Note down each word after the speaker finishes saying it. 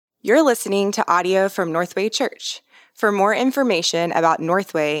You're listening to audio from Northway Church. For more information about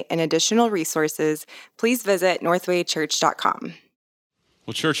Northway and additional resources, please visit northwaychurch.com.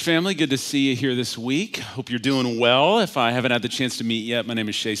 Well, church family, good to see you here this week. Hope you're doing well. If I haven't had the chance to meet yet, my name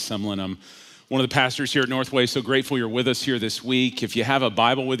is Shay Sumlin. I'm one of the pastors here at Northway. So grateful you're with us here this week. If you have a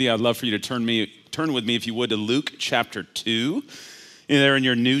Bible with you, I'd love for you to turn with me, if you would, to Luke chapter 2. There in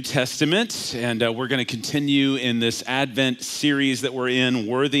your New Testament, and we're going to continue in this Advent series that we're in,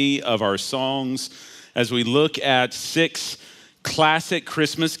 Worthy of Our Songs, as we look at 6 classic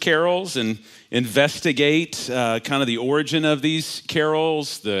Christmas carols and investigate kind of the origin of these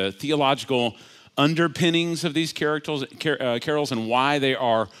carols, the theological underpinnings of these carols, and why they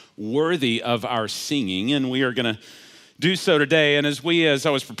are worthy of our singing. And we are going to do so today. And as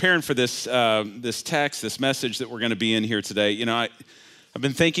I was preparing for this text, this message that we're going to be in here today, I've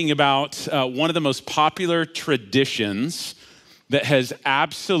been thinking about one of the most popular traditions that has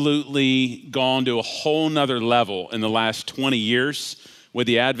absolutely gone to a whole nother level in the last 20 years with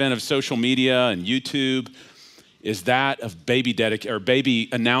the advent of social media and YouTube, is that of baby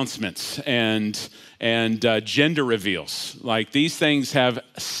announcements and gender reveals. Like, these things have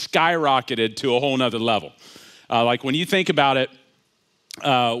skyrocketed to a whole nother level. Like, when you think about it,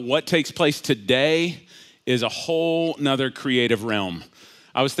 what takes place today is a whole nother creative realm.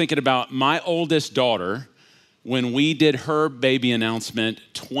 I was thinking about my oldest daughter when we did her baby announcement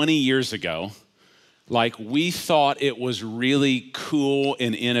 20 years ago. Like, we thought it was really cool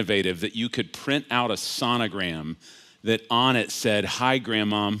and innovative that you could print out a sonogram that on it said, "Hi,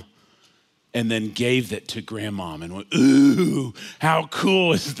 Grandmom," and then gave it to Grandmom and went, "Ooh, how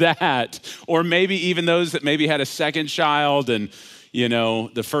cool is that?" Or maybe even those that maybe had a second child and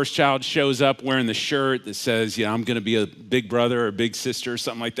the first child shows up wearing the shirt that says, "I'm going to be a big brother or a big sister," or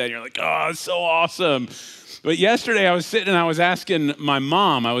something like that. And you're like, "Oh, it's so awesome." But yesterday I was sitting and I was asking my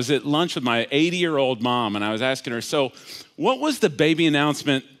mom, I was at lunch with my 80-year-old mom, and I was asking her, "So what was the baby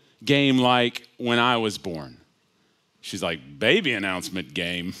announcement game like when I was born?" She's like, "Baby announcement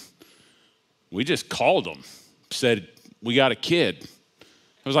game? We just called them, said, 'We got a kid.'"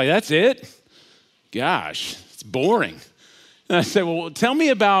 I was like, "That's it? Gosh, it's boring." And I said, "Well, tell me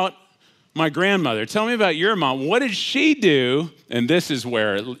about my grandmother. Tell me about your mom. What did she do?" And this is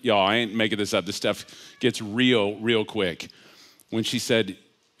where, y'all, I ain't making this up. This stuff gets real quick. When she said,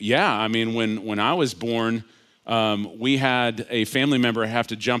 when I was born, we had a family member have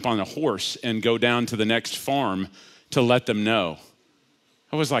to jump on a horse and go down to the next farm to let them know.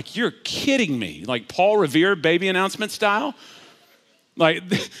 I was like, "You're kidding me." Like Paul Revere baby announcement style? Like,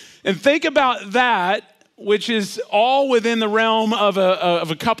 and think about that, which is all within the realm of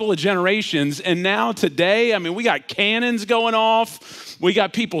a couple of generations. And now today, we got cannons going off. We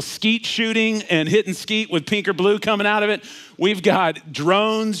got people skeet shooting and hitting skeet with pink or blue coming out of it. We've got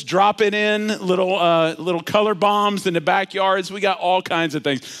drones dropping in little color bombs in the backyards. We got all kinds of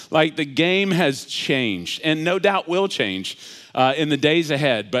things. Like, the game has changed, and no doubt will change in the days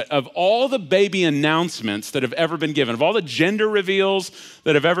ahead. But of all the baby announcements that have ever been given, of all the gender reveals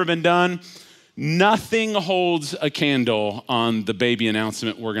that have ever been done, nothing holds a candle on the baby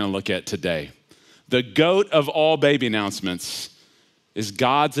announcement we're going to look at today. The GOAT of all baby announcements is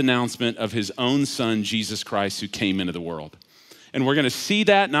God's announcement of his own son, Jesus Christ, who came into the world. And we're going to see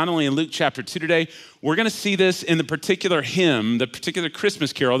that not only in Luke chapter 2 today, we're going to see this in the particular hymn, the particular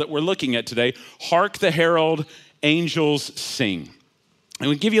Christmas carol that we're looking at today, "Hark the Herald Angels Sing." And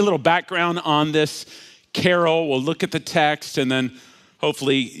we'll give you a little background on this carol. We'll look at the text and then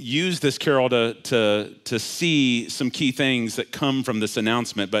hopefully use this carol to see some key things that come from this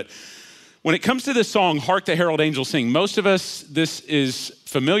announcement. But when it comes to this song, "Hark the Herald Angels Sing," most of us, this is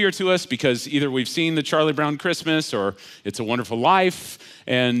familiar to us because either we've seen the Charlie Brown Christmas or It's a Wonderful Life,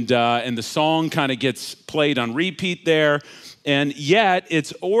 and the song kind of gets played on repeat there. And yet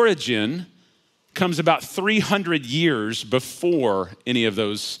its origin comes about 300 years before any of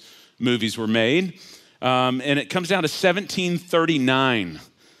those movies were made. And it comes down to 1739.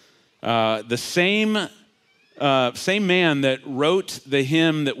 The same man that wrote the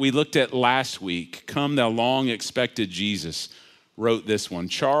hymn that we looked at last week, "Come Thou Long Expected Jesus," wrote this one.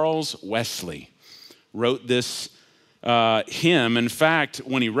 Charles Wesley wrote this hymn. In fact,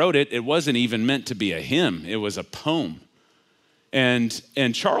 when he wrote it, it wasn't even meant to be a hymn. It was a poem. And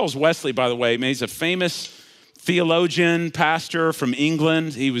Charles Wesley, by the way, he's a famous theologian, pastor from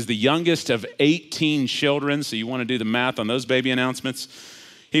England. He was the youngest of 18 children, so you want to do the math on those baby announcements.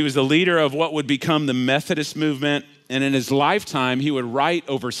 He was the leader of what would become the Methodist movement, and in his lifetime, he would write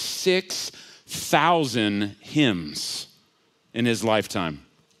over 6,000 hymns in his lifetime,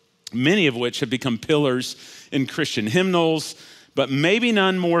 many of which have become pillars in Christian hymnals. but maybe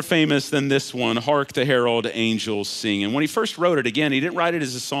none more famous than this one, Hark the Herald Angels Sing. And when he first wrote it, again, he didn't write it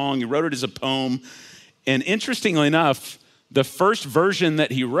as a song, he wrote it as a poem. And interestingly enough, the first version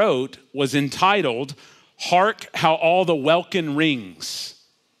that he wrote was entitled, Hark How All the Welkin Rings.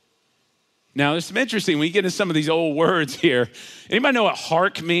 Now, there's some interesting, when you get into some of these old words here. Anybody know what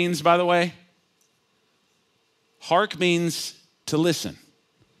hark means, by the way? Hark means to listen.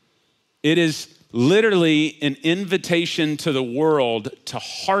 It is literally an invitation to the world to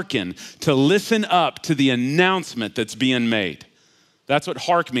hearken, to listen up to the announcement that's being made. That's what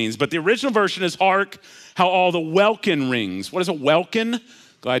hark means. But the original version is hark how all the welkin rings. What is a welkin?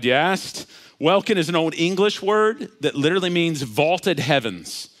 Glad you asked. Welkin is an old English word that literally means vaulted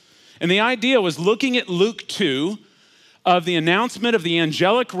heavens. And the idea was looking at Luke 2 of the announcement of the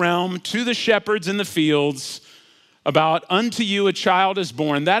angelic realm to the shepherds in the fields about unto you a child is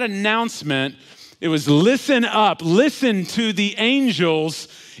born. That announcement, it was listen up, listen to the angels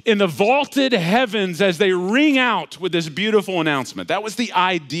in the vaulted heavens as they ring out with this beautiful announcement. That was the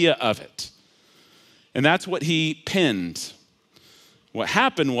idea of it. And that's what he penned. What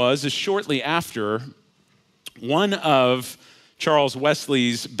happened was shortly after, one of Charles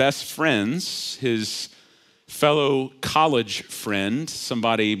Wesley's best friends, his fellow college friend,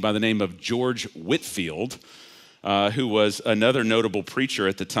 somebody by the name of George Whitefield, who was another notable preacher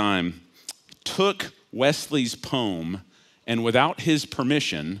at the time, took Wesley's poem and without his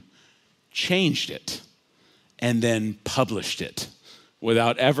permission, changed it and then published it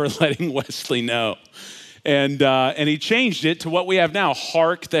without ever letting Wesley know. And he changed it to what we have now,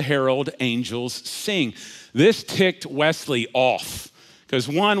 Hark the Herald Angels Sing. This ticked Wesley off. Because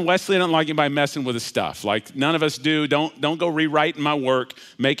one, Wesley didn't like anybody messing with his stuff. Like none of us do. Don't go rewriting my work.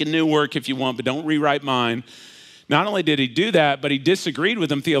 Make a new work if you want, but don't rewrite mine. Not only did he do that, but he disagreed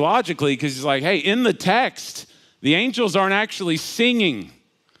with him theologically because he's like, hey, in the text, the angels aren't actually singing.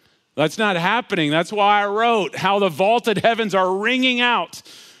 That's not happening. That's why I wrote how the vaulted heavens are ringing out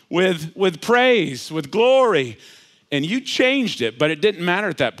with praise, with glory. And you changed it, but it didn't matter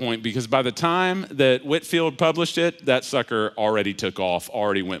at that point because by the time that Whitefield published it, that sucker already took off,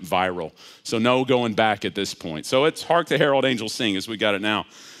 already went viral. So no going back at this point. So it's Hark the Herald Angels Sing as we got it now.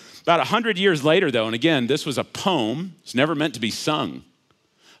 About 100 years later though, and again, this was a poem. It's never meant to be sung.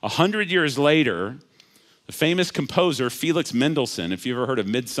 100 years later, the famous composer Felix Mendelssohn, if you've ever heard of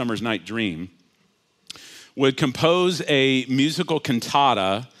Midsummer's Night Dream, would compose a musical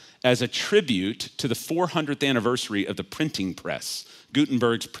cantata as a tribute to the 400th anniversary of the printing press,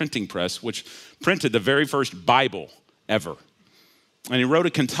 Gutenberg's printing press, which printed the very first Bible ever. And he wrote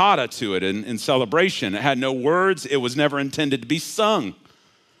a cantata to it in celebration. It had no words. It was never intended to be sung.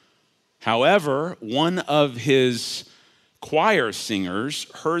 However, one of his choir singers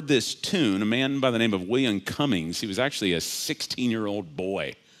heard this tune, a man by the name of William Cummings. He was actually a 16-year-old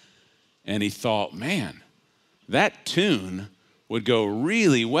boy. And he thought, man, that tune would go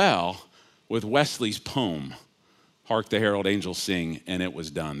really well with Wesley's poem, Hark the Herald Angels Sing, and it was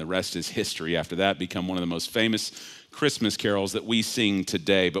done. The rest is history. After that, become one of the most famous Christmas carols that we sing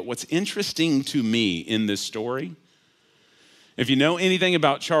today. But what's interesting to me in this story, if you know anything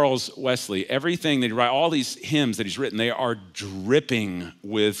about Charles Wesley, everything that he writes, all these hymns that he's written, they are dripping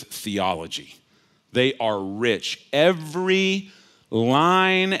with theology. They are rich. Every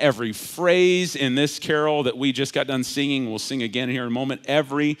line, every phrase in this carol that we just got done singing, we'll sing again here in a moment,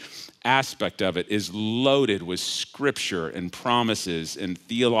 every aspect of it is loaded with scripture and promises and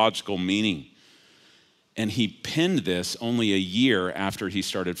theological meaning. And he penned this only a year after he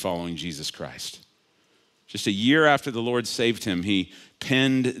started following Jesus Christ. Just a year after the Lord saved him, he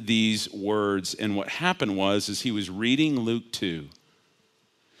penned these words. And what happened was he was reading Luke 2.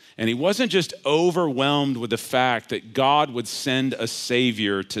 And he wasn't just overwhelmed with the fact that God would send a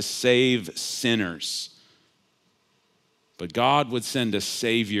Savior to save sinners, but God would send a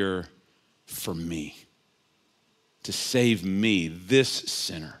Savior for me, to save me, this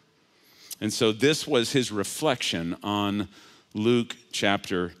sinner. And so this was his reflection on Luke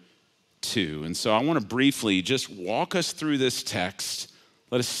chapter 2. And so I want to briefly just walk us through this text.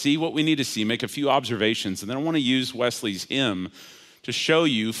 Let us see what we need to see, make a few observations, and then I want to use Wesley's hymn to show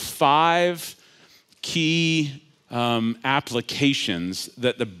you 5 key applications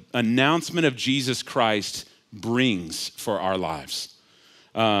that the announcement of Jesus Christ brings for our lives.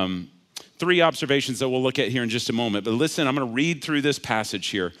 3 observations that we'll look at here in just a moment. But listen, I'm going to read through this passage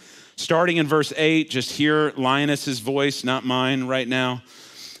here. Starting in verse 8, just hear Linus's voice, not mine right now.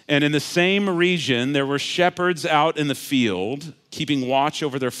 And in the same region, there were shepherds out in the field, keeping watch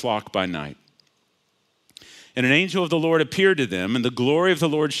over their flock by night. And an angel of the Lord appeared to them, and the glory of the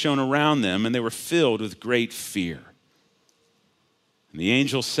Lord shone around them, and they were filled with great fear. And the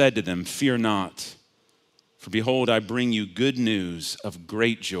angel said to them, "Fear not, for behold, I bring you good news of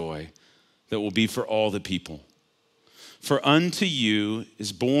great joy that will be for all the people. For unto you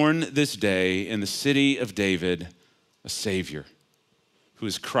is born this day in the city of David a Savior, who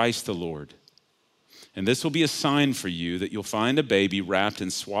is Christ the Lord. And this will be a sign for you that you'll find a baby wrapped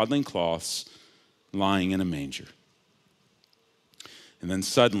in swaddling cloths, lying in a manger." And then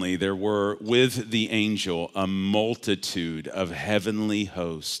suddenly there were with the angel a multitude of heavenly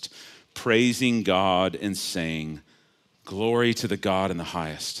hosts, praising God and saying, "Glory to the God in the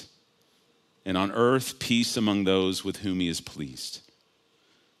highest, and on earth peace among those with whom he is pleased."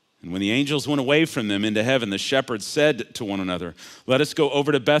 And when the angels went away from them into heaven, the shepherds said to one another, "Let us go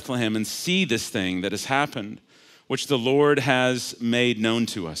over to Bethlehem and see this thing that has happened, which the Lord has made known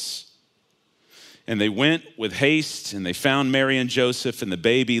to us." And they went with haste, and they found Mary and Joseph and the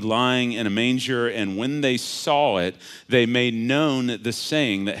baby lying in a manger. And when they saw it, they made known the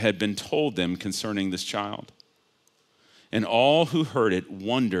saying that had been told them concerning this child. And all who heard it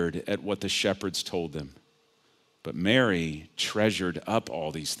wondered at what the shepherds told them. But Mary treasured up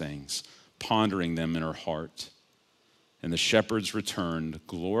all these things, pondering them in her heart. And the shepherds returned,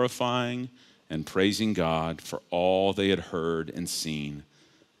 glorifying and praising God for all they had heard and seen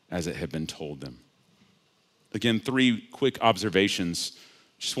as it had been told them. Again, 3 quick observations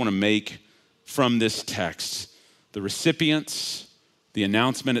just want to make from this text: the recipients, the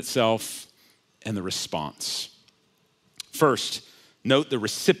announcement itself, and the response. First, note the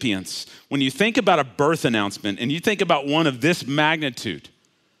recipients. When you think about a birth announcement and you think about one of this magnitude,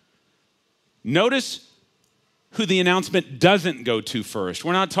 notice who the announcement doesn't go to first.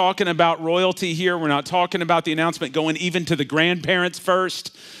 We're not talking about royalty here. We're not talking about the announcement going even to the grandparents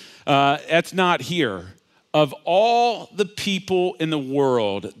first. That's not here. Of all the people in the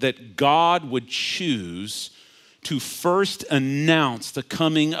world that God would choose to first announce the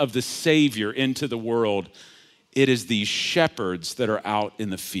coming of the Savior into the world, it is these shepherds that are out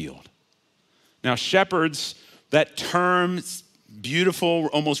in the field. Now, shepherds, that term, beautiful,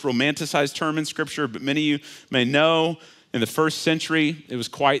 almost romanticized term in Scripture, but many of you may know in the first century, it was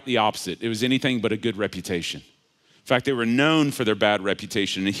quite the opposite. It was anything but a good reputation. In fact, they were known for their bad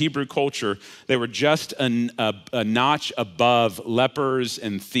reputation. In Hebrew culture, they were just a notch above lepers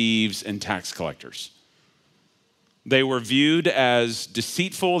and thieves and tax collectors. They were viewed as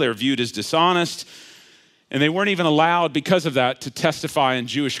deceitful, they were viewed as dishonest, and they weren't even allowed because of that to testify in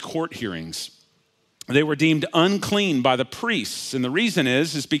Jewish court hearings. They were deemed unclean by the priests, and the reason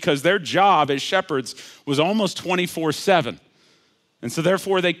is because their job as shepherds was almost 24/7. And so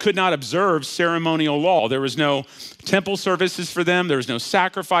therefore they could not observe ceremonial law. There was no temple services for them. There was no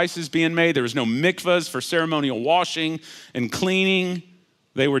sacrifices being made. There was no mikvahs for ceremonial washing and cleaning.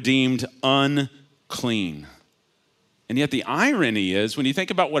 They were deemed unclean. And yet the irony is, when you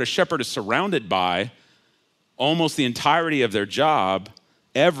think about what a shepherd is surrounded by, almost the entirety of their job,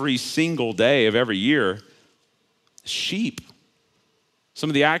 every single day of every year, sheep.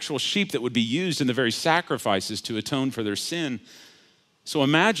 Some of the actual sheep that would be used in the very sacrifices to atone for their sin. So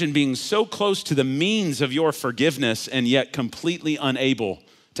imagine being so close to the means of your forgiveness and yet completely unable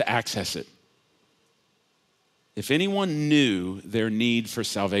to access it. If anyone knew their need for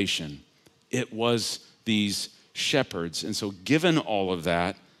salvation, it was these shepherds. And so given all of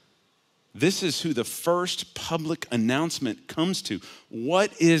that, this is who the first public announcement comes to.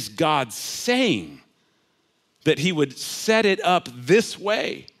 What is God saying that he would set it up this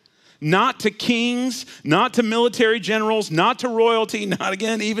way? Not to kings, not to military generals, not to royalty, not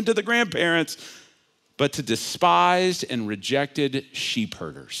again even to the grandparents, but to despised and rejected sheep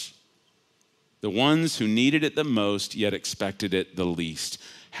herders. The ones who needed it the most, yet expected it the least.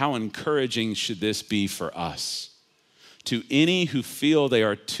 How encouraging should this be for us? To any who feel they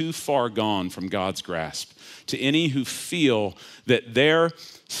are too far gone from God's grasp, to any who feel that their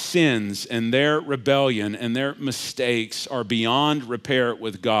sins and their rebellion and their mistakes are beyond repair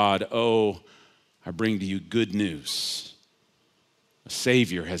with God, oh, I bring to you good news. A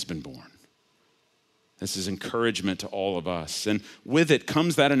Savior has been born. This is encouragement to all of us. And with it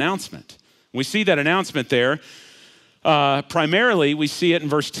comes that announcement. We see that announcement there. Primarily, we see it in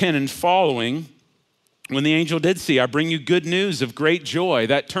verse 10 and following. When the angel did see, I bring you good news of great joy.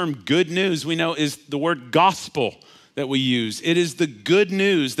 That term good news we know is the word gospel that we use. It is the good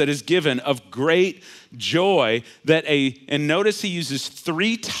news that is given of great joy and notice he uses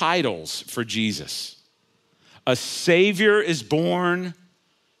 3 titles for Jesus. A Savior is born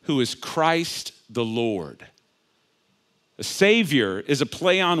who is Christ the Lord. A Savior is a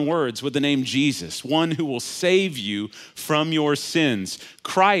play on words with the name Jesus, one who will save you from your sins.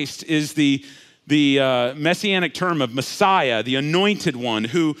 Christ is the the messianic term of Messiah, the anointed one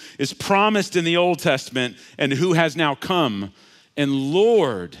who is promised in the Old Testament and who has now come. And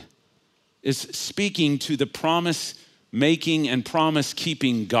Lord is speaking to the promise-making and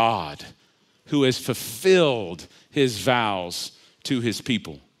promise-keeping God who has fulfilled his vows to his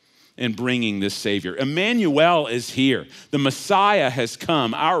people in bringing this Savior. Emmanuel is here. The Messiah has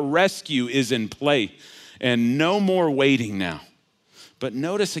come. Our rescue is in play, and no more waiting now. But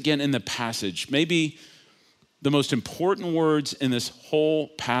notice again in the passage, maybe the most important words in this whole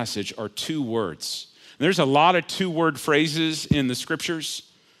passage are two words. And there's a lot of two-word phrases in the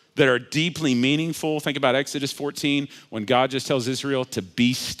scriptures that are deeply meaningful. Think about Exodus 14, when God just tells Israel to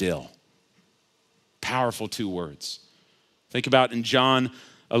be still. Powerful two words. Think about in John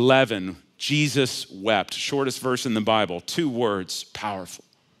 11, Jesus wept, shortest verse in the Bible, two words, powerful.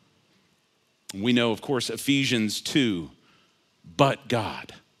 We know, of course, Ephesians 2, but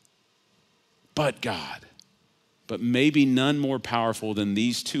God. But God. But maybe none more powerful than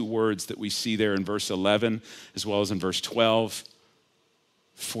these two words that we see there in verse 11, as well as in verse 12,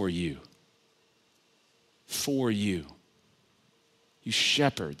 for you. For you. You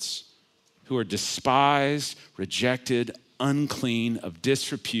shepherds who are despised, rejected, unclean, of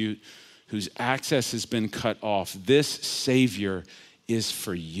disrepute, whose access has been cut off. This Savior is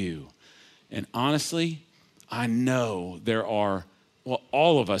for you. And honestly, I know there are, well,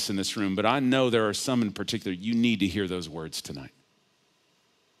 all of us in this room, but I know there are some in particular, you need to hear those words tonight.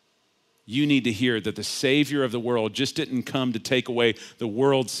 You need to hear that the Savior of the world just didn't come to take away the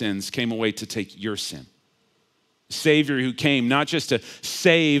world's sins, came away to take your sin. The Savior who came not just to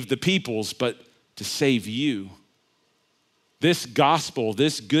save the peoples, but to save you. This gospel,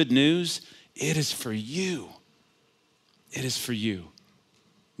 this good news, it is for you. It is for you.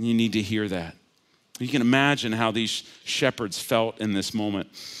 You need to hear that. You can imagine how these shepherds felt in this moment.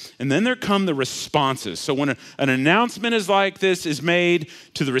 And then there come the responses. So when an announcement is like this is made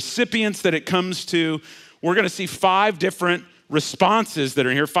to the recipients that it comes to, we're going to see 5 different responses that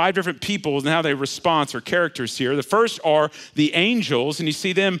are here, 5 different people and how they respond or characters here. The first are the angels, and you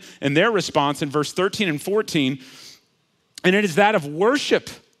see them in their response in verse 13 and 14, and it is that of worship.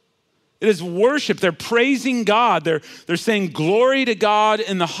 It is worship. They're praising God. They're saying glory to God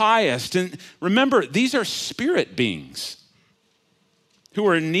in the highest. And remember, these are spirit beings who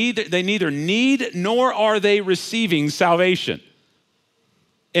are they neither need nor are they receiving salvation.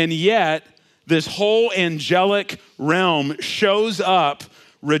 And yet, this whole angelic realm shows up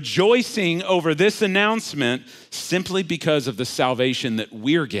rejoicing over this announcement simply because of the salvation that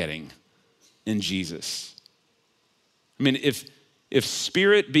we're getting in Jesus. I mean, if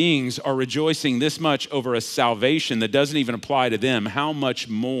spirit beings are rejoicing this much over a salvation that doesn't even apply to them, how much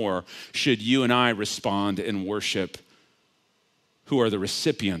more should you and I respond in worship who are the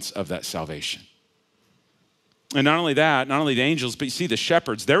recipients of that salvation? And not only that, not only the angels, but you see the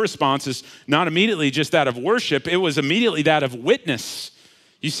shepherds, their response is not immediately just that of worship, it was immediately that of witness.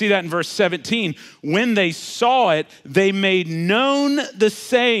 You see that in verse 17. When they saw it, they made known the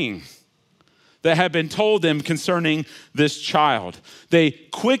saying that had been told them concerning this child. They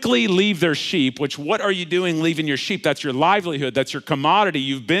quickly leave their sheep, which what are you doing leaving your sheep? That's your livelihood. That's your commodity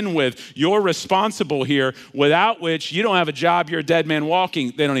you've been with. You're responsible here, without which you don't have a job. You're a dead man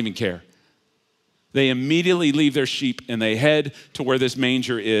walking. They don't even care. They immediately leave their sheep and they head to where this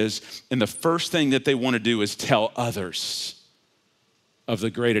manger is. And the first thing that they want to do is tell others of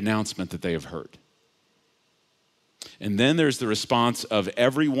the great announcement that they have heard. And then there's the response of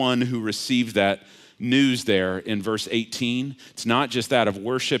everyone who received that news there in verse 18. It's not just that of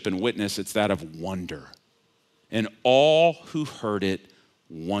worship and witness, it's that of wonder. And all who heard it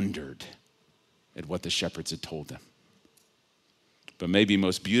wondered at what the shepherds had told them. But maybe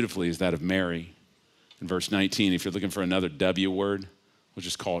most beautifully is that of Mary. In verse 19, if you're looking for another W word, we'll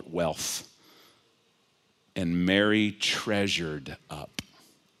just call it wealth. And Mary treasured up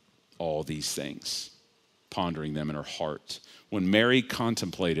all these things, pondering them in her heart. When Mary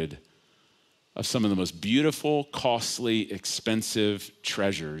contemplated of some of the most beautiful, costly, expensive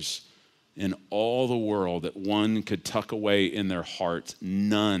treasures in all the world that one could tuck away in their heart,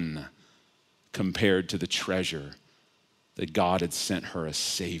 none compared to the treasure that God had sent her a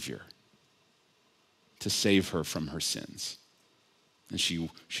Savior to save her from her sins. And she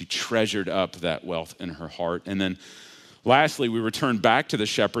treasured up that wealth in her heart. And then lastly, we return back to the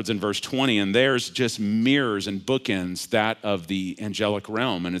shepherds in verse 20, and there's just mirrors and bookends that of the angelic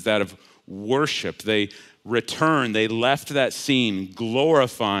realm, and it's that of worship. They returned, they left that scene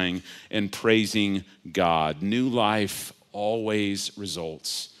glorifying and praising God. New life always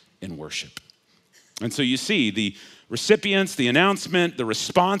results in worship. And so you see the recipients, the announcement, the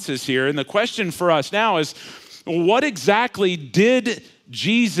responses here. And the question for us now is, what exactly did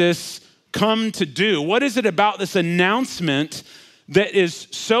Jesus come to do? What is it about this announcement that is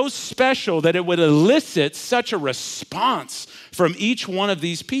so special that it would elicit such a response from each one of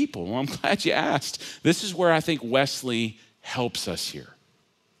these people? Well, I'm glad you asked. This is where I think Wesley helps us here.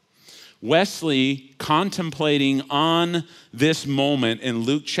 Wesley, contemplating on this moment in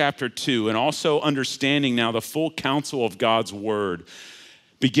Luke chapter 2, and also understanding now the full counsel of God's word,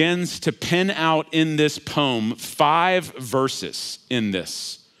 begins to pen out in this poem 5 verses in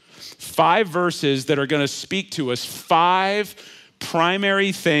this. 5 verses that are going to speak to us 5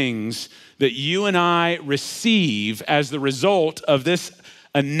 primary things that you and I receive as the result of this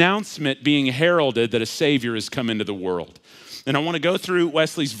announcement being heralded that a Savior has come into the world. And I want to go through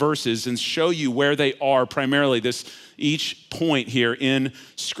Wesley's verses and show you where they are primarily each point here in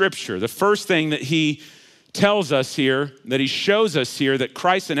Scripture. The first thing that he tells us here, that he shows us here, that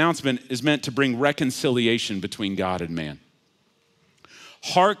Christ's announcement is meant to bring reconciliation between God and man.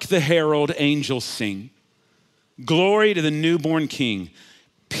 Hark the herald angels sing. Glory to the newborn King.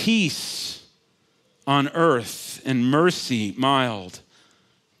 Peace on earth and mercy mild.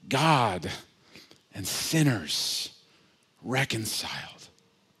 God and sinners reconciled.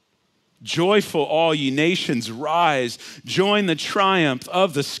 Joyful all ye nations rise. Join the triumph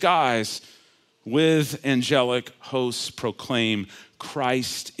of the skies. With angelic hosts proclaim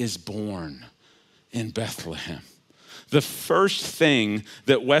Christ is born in Bethlehem. The first thing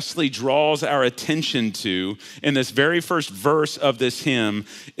that Wesley draws our attention to in this very first verse of this hymn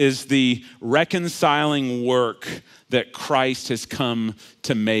is the reconciling work that Christ has come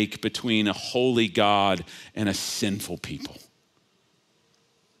to make between a holy God and a sinful people.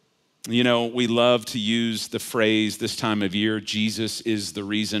 You know, we love to use the phrase this time of year, Jesus is the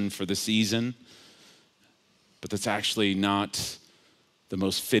reason for the season, but that's actually not the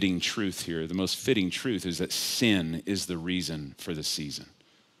most fitting truth here. The most fitting truth is that sin is the reason for the season.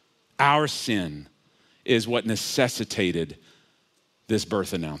 Our sin is what necessitated this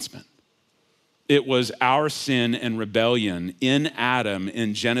birth announcement. It was our sin and rebellion in Adam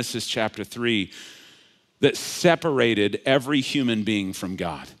in Genesis chapter 3 that separated every human being from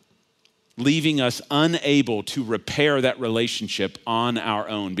God, leaving us unable to repair that relationship on our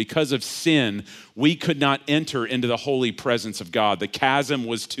own. Because of sin, we could not enter into the holy presence of God. The chasm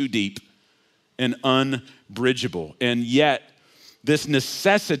was too deep and unbridgeable. And yet, this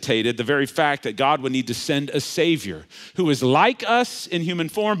necessitated the very fact that God would need to send a Savior who was like us in human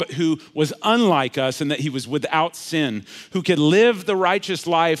form, but who was unlike us in that he was without sin, who could live the righteous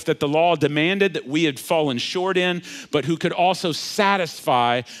life that the law demanded that we had fallen short in, but who could also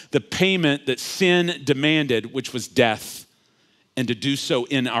satisfy the payment that sin demanded, which was death, and to do so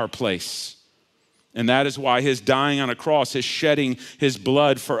in our place. And that is why his dying on a cross, his shedding his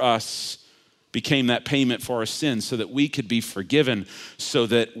blood for us, became that payment for our sins so that we could be forgiven, so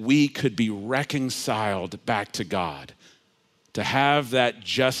that we could be reconciled back to God, to have that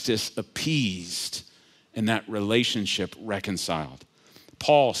justice appeased and that relationship reconciled.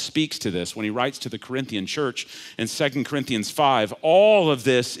 Paul speaks to this when he writes to the Corinthian church in 2 Corinthians 5. All of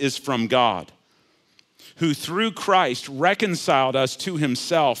this is from God, who through Christ reconciled us to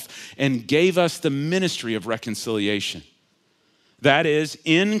himself and gave us the ministry of reconciliation. That is,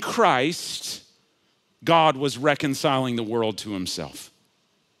 in Christ, God was reconciling the world to himself,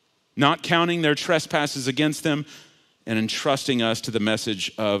 not counting their trespasses against them and entrusting us to the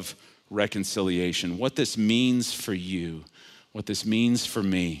message of reconciliation. What this means for you, what this means for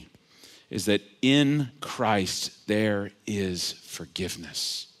me, is that in Christ there is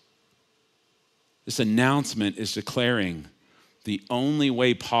forgiveness. This announcement is declaring the only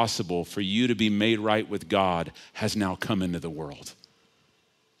way possible for you to be made right with God has now come into the world.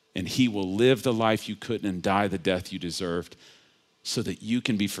 And he will live the life you couldn't and die the death you deserved so that you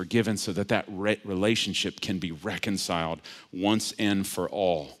can be forgiven, so that that relationship can be reconciled once and for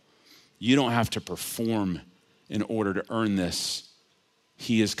all. You don't have to perform in order to earn this.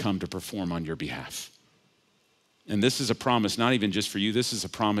 He has come to perform on your behalf. And this is a promise, not even just for you, this is a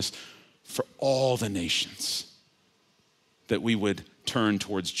promise for all the nations, that we would turn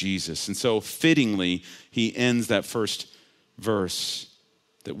towards Jesus. And so fittingly, he ends that first verse,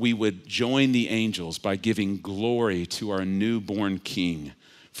 that we would join the angels by giving glory to our newborn King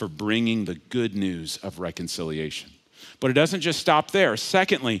for bringing the good news of reconciliation. But it doesn't just stop there.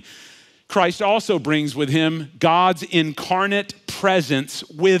 Secondly, Christ also brings with him God's incarnate presence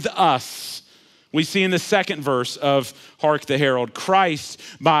with us. We see in the second verse of Hark the Herald, Christ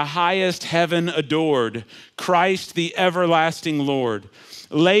by highest heaven adored, Christ the everlasting Lord.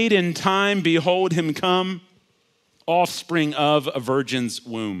 Late in time, behold him come, offspring of a virgin's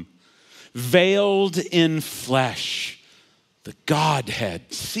womb, veiled in flesh, the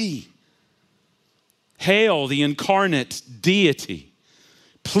Godhead. See, hail the incarnate deity,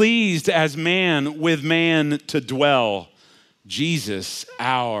 pleased as man with man to dwell, Jesus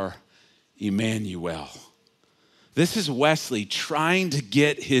our Emmanuel. This is Wesley trying to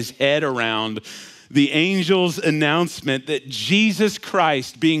get his head around the angel's announcement that Jesus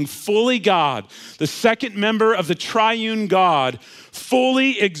Christ, being fully God, the second member of the triune God,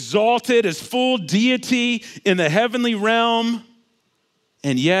 fully exalted as full deity in the heavenly realm,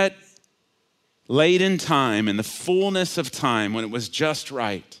 and yet late in time, in the fullness of time, when it was just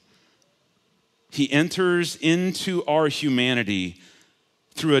right, he enters into our humanity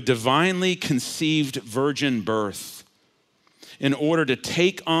through a divinely conceived virgin birth in order to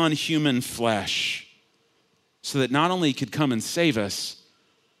take on human flesh so that not only he could come and save us,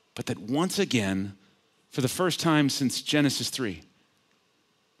 but that once again, for the first time since Genesis 3,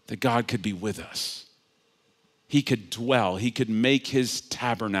 that God could be with us. He could dwell, he could make his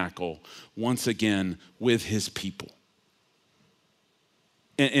tabernacle once again with his people.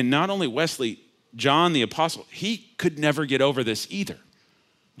 And not only Wesley, John the apostle, he could never get over this either.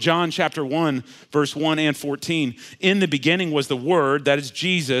 John chapter 1, verse 1 and 14, in the beginning was the Word, that is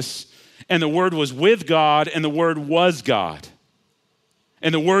Jesus, and the Word was with God, and the Word was God.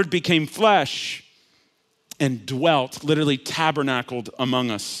 And the Word became flesh and dwelt, literally tabernacled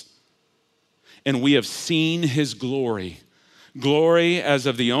among us. And we have seen his glory, glory as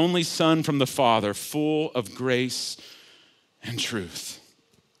of the only Son from the Father, full of grace and truth.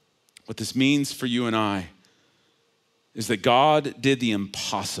 What this means for you and I is that God did the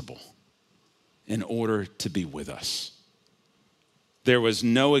impossible in order to be with us. There was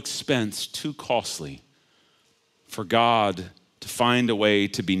no expense too costly for God to find a way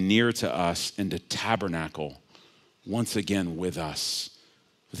to be near to us and to tabernacle once again with us,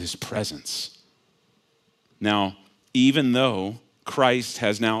 with his presence. Now, even though Christ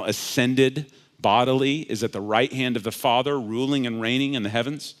has now ascended bodily, is at the right hand of the Father, ruling and reigning in the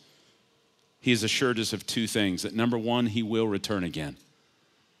heavens, he has assured us of two things. That number one, he will return again.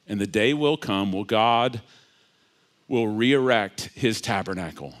 And the day will come, God will re-erect his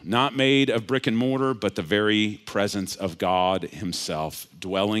tabernacle, not made of brick and mortar, but the very presence of God himself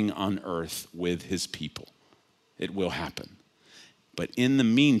dwelling on earth with his people. It will happen. But in the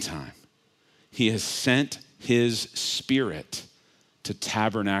meantime, he has sent his Spirit to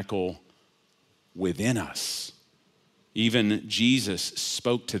tabernacle within us. Even Jesus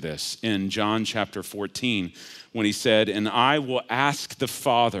spoke to this in John chapter 14 when he said, "And I will ask the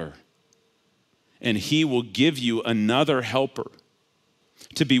Father, and he will give you another helper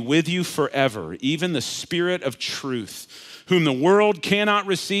to be with you forever, even the Spirit of truth, whom the world cannot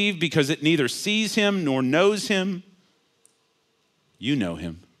receive because it neither sees him nor knows him. You know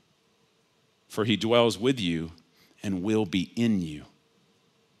him, for he dwells with you and will be in you.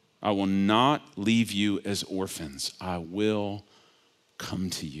 I will not leave you as orphans. I will come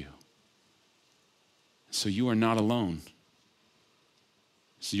to you." So you are not alone.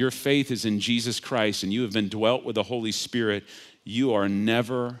 So your faith is in Jesus Christ and you have been dwelt with the Holy Spirit. You are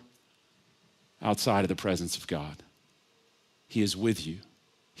never outside of the presence of God. He is with you.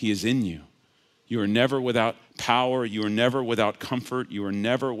 He is in you. You are never without power. You are never without comfort. You are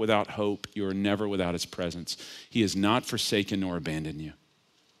never without hope. You are never without his presence. He has not forsaken nor abandoned you.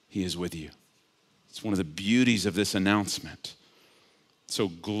 He is with you. It's one of the beauties of this announcement. So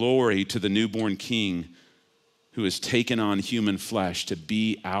glory to the newborn King who has taken on human flesh to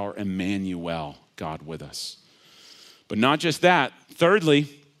be our Emmanuel, God with us. But not just that. Thirdly,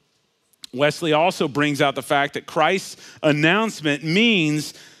 Wesley also brings out the fact that Christ's announcement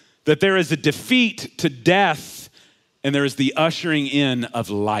means that there is a defeat to death and there is the ushering in of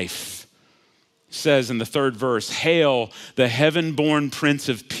life. It says in the third verse, "Hail the heaven-born Prince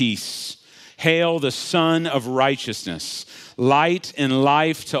of Peace. Hail the Son of Righteousness. Light and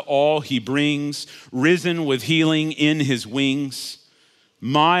life to all he brings, risen with healing in his wings.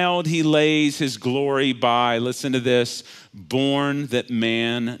 Mild he lays his glory by," listen to this, "born that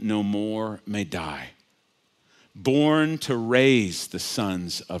man no more may die. Born to raise the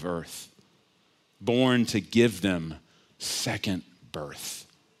sons of earth. Born to give them second birth."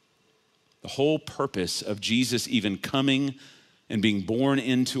 The whole purpose of Jesus even coming and being born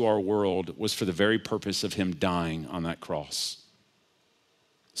into our world was for the very purpose of him dying on that cross.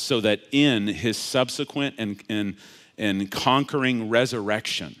 So that in his subsequent and conquering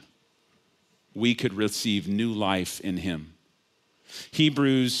resurrection, we could receive new life in him.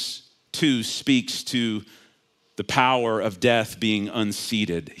 Hebrews 2 speaks to the power of death being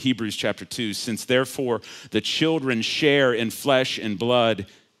unseated. Hebrews chapter 2, since therefore the children share in flesh and blood,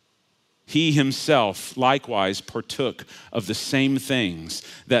 he himself likewise partook of the same things,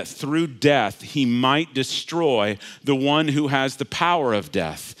 that through death he might destroy the one who has the power of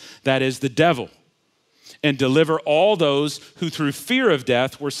death, that is the devil, and deliver all those who through fear of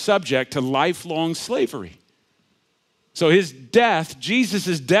death were subject to lifelong slavery. So his death,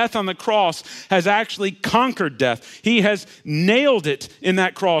 Jesus' death on the cross, has actually conquered death. He has nailed it in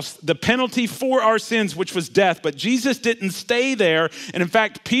that cross, the penalty for our sins, which was death. But Jesus didn't stay there. And in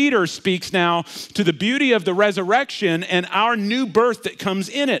fact, Peter speaks now to the beauty of the resurrection and our new birth that comes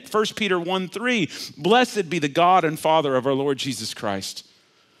in it. 1 Peter 1:3, blessed be the God and Father of our Lord Jesus Christ,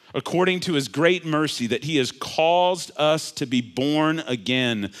 according to his great mercy, that he has caused us to be born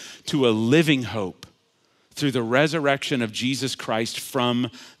again to a living hope through the resurrection of Jesus Christ from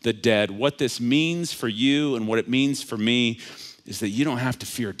the dead. What this means for you and what it means for me is that you don't have to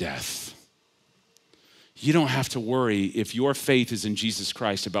fear death. You don't have to worry if your faith is in Jesus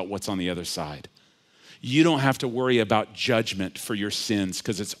Christ about what's on the other side. You don't have to worry about judgment for your sins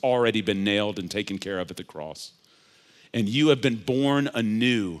because it's already been nailed and taken care of at the cross. And you have been born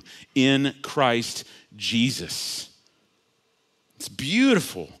anew in Christ Jesus. It's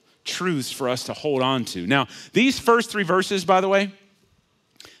beautiful truths for us to hold on to. Now, these first three verses, by the way,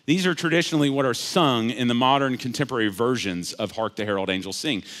 these are traditionally what are sung in the modern contemporary versions of Hark the Herald Angels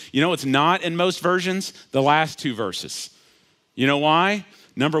Sing. You know what's not in most versions? The last two verses. You know why?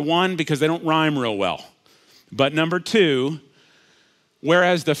 Number one, because they don't rhyme real well. But number two,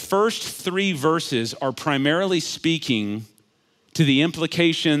 whereas the first three verses are primarily speaking to the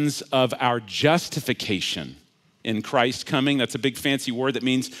implications of our justification in Christ coming. That's a big fancy word that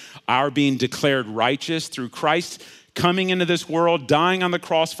means our being declared righteous through Christ coming into this world, dying on the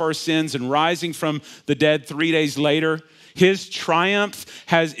cross for our sins and rising from the dead 3 days later. His triumph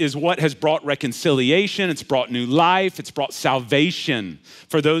is what has brought reconciliation. It's brought new life. It's brought salvation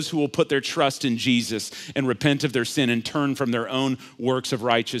for those who will put their trust in Jesus and repent of their sin and turn from their own works of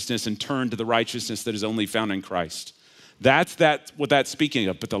righteousness and turn to the righteousness that is only found in Christ. That's what that's speaking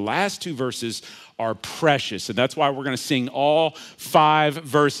of. But the last two verses are precious. And that's why we're going to sing all 5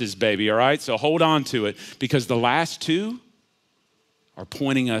 verses, baby, all right? So hold on to it because the last two are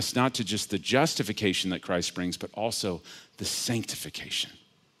pointing us not to just the justification that Christ brings, but also the sanctification.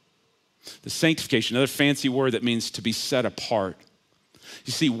 The sanctification, another fancy word that means to be set apart.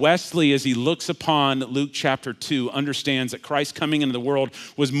 You see, Wesley, as he looks upon Luke chapter 2, understands that Christ coming into the world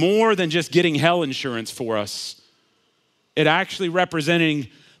was more than just getting hell insurance for us. It actually representing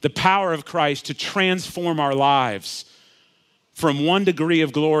the power of Christ to transform our lives from one degree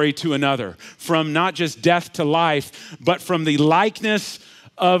of glory to another, from not just death to life, but from the likeness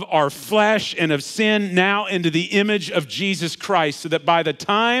of our flesh and of sin now into the image of Jesus Christ, so that by the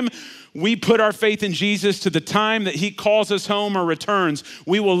time we put our faith in Jesus to the time that he calls us home or returns,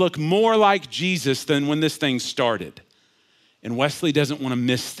 we will look more like Jesus than when this thing started. And Wesley doesn't want to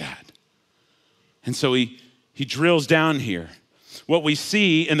miss that. And so he drills down here. What we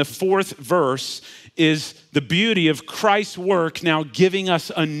see in the 4th verse is the beauty of Christ's work now giving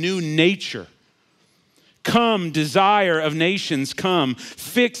us a new nature. Come, desire of nations, come,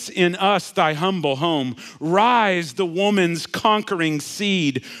 fix in us thy humble home. Rise, the woman's conquering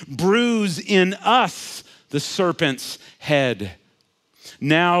seed, bruise in us the serpent's head.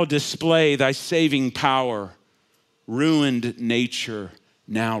 Now display thy saving power, ruined nature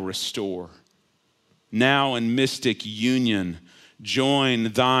now restore. Now in mystic union,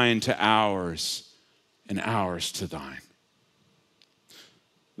 join thine to ours and ours to thine.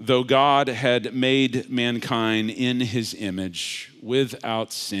 Though God had made mankind in his image,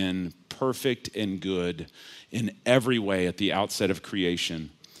 without sin, perfect and good in every way at the outset of creation,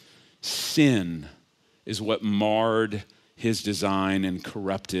 sin is what marred his design and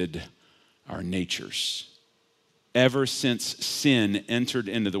corrupted our natures. Ever since sin entered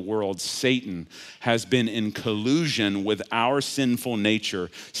into the world, Satan has been in collusion with our sinful nature,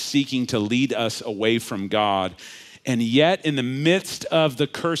 seeking to lead us away from God. And yet, in the midst of the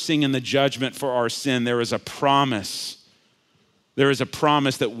cursing and the judgment for our sin, there is a promise. There is a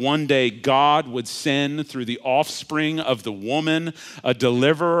promise that one day God would send through the offspring of the woman a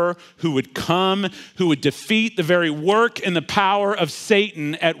deliverer who would come, who would defeat the very work and the power of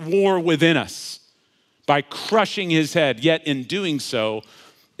Satan at war within us by crushing his head. Yet in doing so,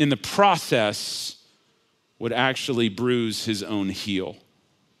 in the process, would actually bruise his own heel.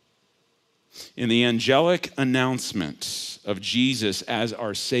 In the angelic announcement of Jesus as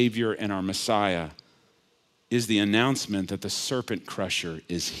our Savior and our Messiah is the announcement that the serpent crusher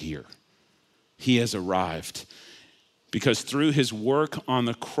is here. He has arrived. because through his work on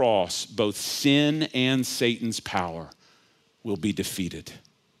the cross, both sin and Satan's power will be defeated.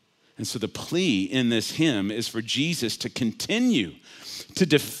 And so the plea in this hymn is for Jesus to continue to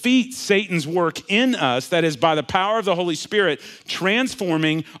defeat Satan's work in us, that is, by the power of the Holy Spirit,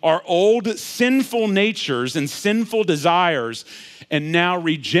 transforming our old sinful natures and sinful desires, and now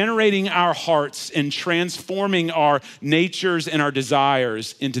regenerating our hearts and transforming our natures and our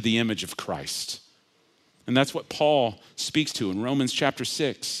desires into the image of Christ. And that's what Paul speaks to in Romans chapter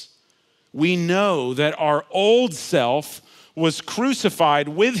 6. We know that our old self was crucified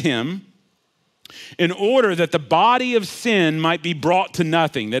with him in order that the body of sin might be brought to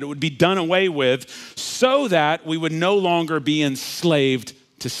nothing, that it would be done away with, so that we would no longer be enslaved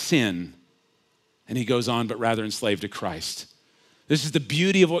to sin. And he goes on, but rather enslaved to Christ. This is the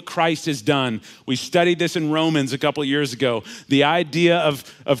beauty of what Christ has done. We studied this in Romans a couple of years ago. The idea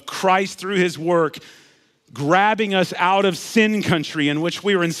of Christ through his work grabbing us out of sin country in which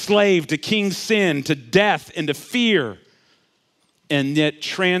we were enslaved to King Sin, to death, and to fear, and yet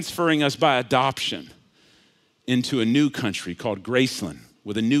transferring us by adoption into a new country called Graceland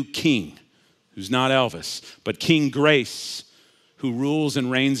with a new king who's not Elvis, but King Grace, who rules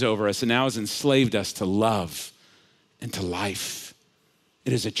and reigns over us and now has enslaved us to love and to life.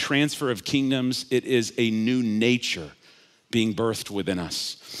 It is a transfer of kingdoms. It is a new nature being birthed within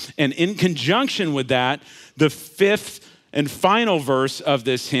us. And in conjunction with that, the fifth and final verse of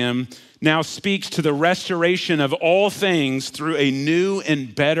this hymn now speaks to the restoration of all things through a new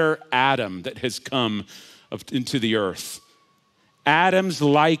and better Adam that has come into the earth. Adam's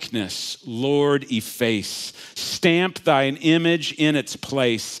likeness, Lord, efface. Stamp thine image in its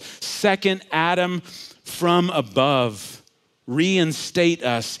place. Second Adam from above. Reinstate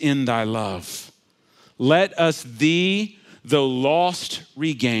us in thy love. Let us thee, though lost,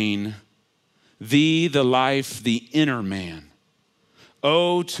 regain. Thee, the life, the inner man.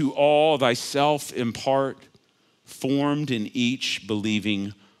 Oh, to all thyself impart, formed in each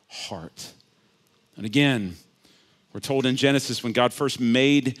believing heart. And again, we're told in Genesis, when God first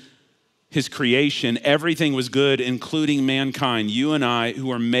made his creation, everything was good, including mankind, you and I,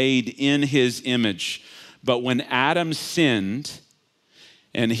 who are made in his image. But when Adam sinned,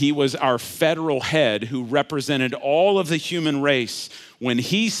 and he was our federal head who represented all of the human race, when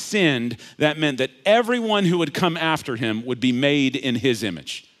he sinned, that meant that everyone who would come after him would be made in his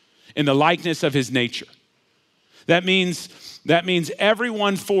image, in the likeness of his nature. That means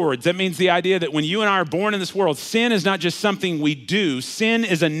everyone forward. That means the idea that when you and I are born in this world, sin is not just something we do. Sin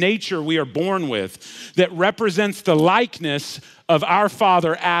is a nature we are born with that represents the likeness of our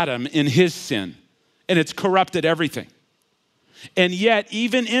father Adam in his sin. And it's corrupted everything. And yet,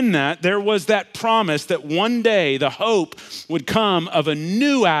 even in that, there was that promise that one day the hope would come of a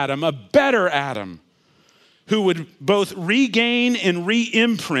new Adam, a better Adam, who would both regain and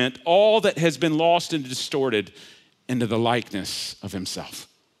re-imprint all that has been lost and distorted into the likeness of himself.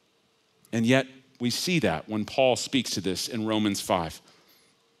 And yet, we see that when Paul speaks to this in Romans 5.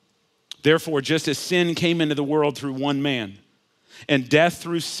 Therefore, just as sin came into the world through one man, and death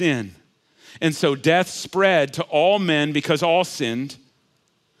through sin, and so death spread to all men because all sinned.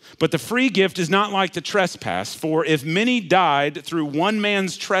 But the free gift is not like the trespass, for if many died through one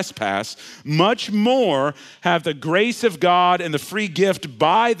man's trespass, much more have the grace of God and the free gift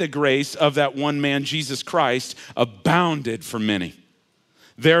by the grace of that one man, Jesus Christ, abounded for many.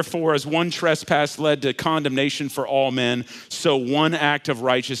 Therefore, as one trespass led to condemnation for all men, so one act of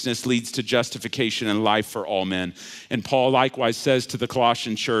righteousness leads to justification and life for all men. And Paul likewise says to the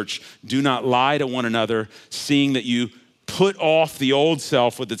Colossian church, do not lie to one another, seeing that you put off the old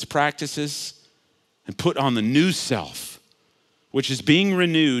self with its practices and put on the new self, which is being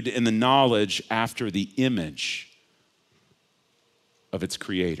renewed in the knowledge after the image of its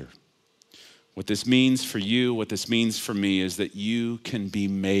creator. What this means for you, what this means for me is that you can be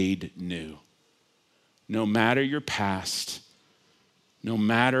made new. No matter your past, no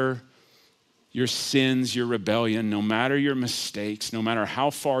matter your sins, your rebellion, no matter your mistakes, no matter how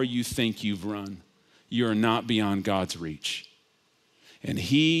far you think you've run, you are not beyond God's reach. And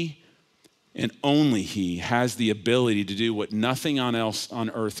he and only he has the ability to do what nothing else on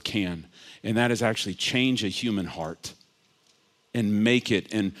earth can, and that is actually change a human heart and make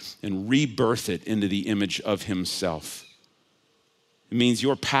it and rebirth it into the image of himself. It means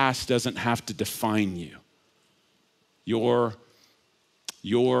your past doesn't have to define you. Your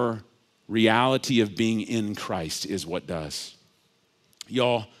reality of being in Christ is what does.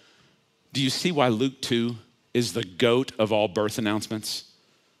 Y'all, do you see why Luke 2 is the GOAT of all birth announcements?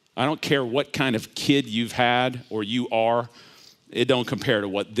 I don't care what kind of kid you've had or you are, it don't compare to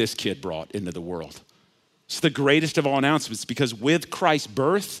what this kid brought into the world. It's the greatest of all announcements because with Christ's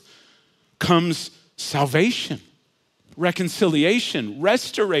birth comes salvation, reconciliation,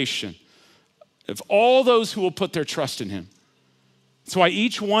 restoration of all those who will put their trust in him. That's why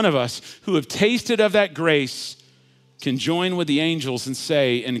each one of us who have tasted of that grace can join with the angels and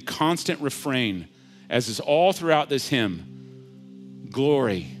say in constant refrain, as is all throughout this hymn,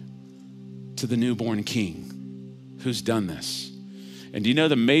 glory to the newborn King who's done this. And do you know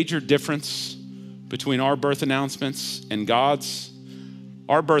the major difference between our birth announcements and God's?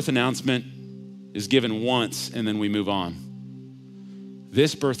 Our birth announcement is given once and then we move on.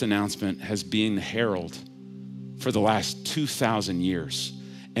 This birth announcement has been heralded for the last 2,000 years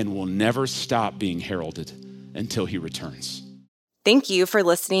and will never stop being heralded until he returns. Thank you for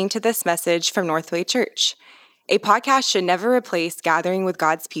listening to this message from Northway Church. A podcast should never replace gathering with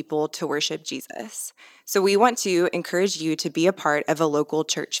God's people to worship Jesus. So we want to encourage you to be a part of a local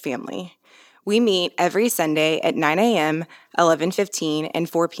church family. We meet every Sunday at 9 a.m., 11:15, and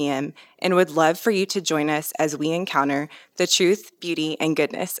 4 p.m., and would love for you to join us as we encounter the truth, beauty, and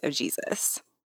goodness of Jesus.